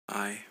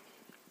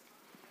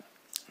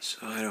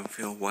So I don't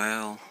feel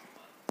well.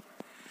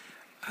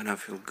 I don't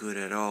feel good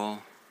at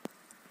all.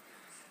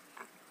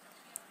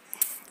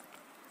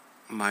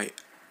 My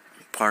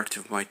part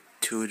of my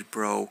tooth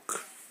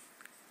broke.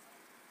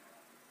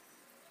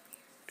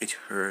 It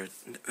hurt.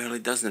 Well,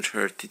 it doesn't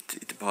hurt.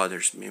 It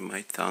bothers me.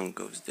 My tongue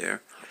goes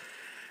there.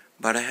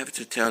 But I have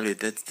to tell you,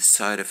 that's the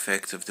side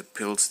effect of the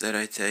pills that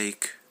I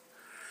take.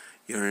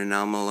 Your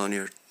enamel on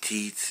your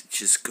teeth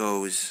just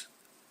goes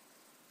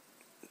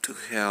to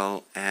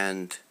hell,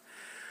 and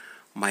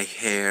my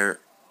hair,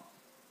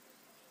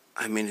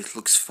 I mean, it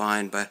looks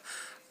fine, but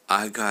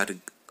I got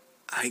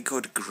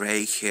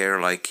gray hair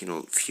like in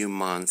a few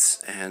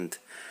months, and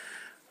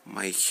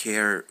my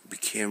hair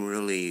became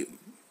really,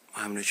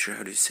 I'm not sure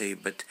how to say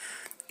it, but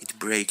it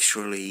breaks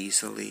really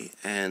easily,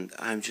 and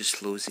I'm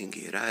just losing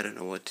it. I don't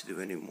know what to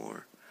do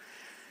anymore.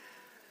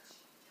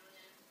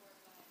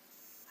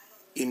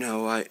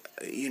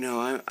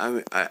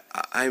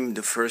 I'm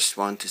the first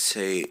one to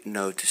say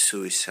no to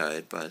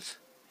suicide, but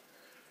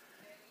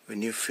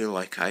when you feel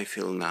like I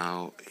feel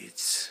now,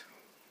 it's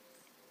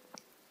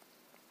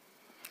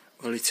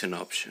an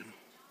option.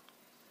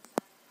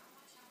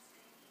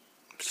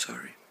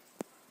 Sorry.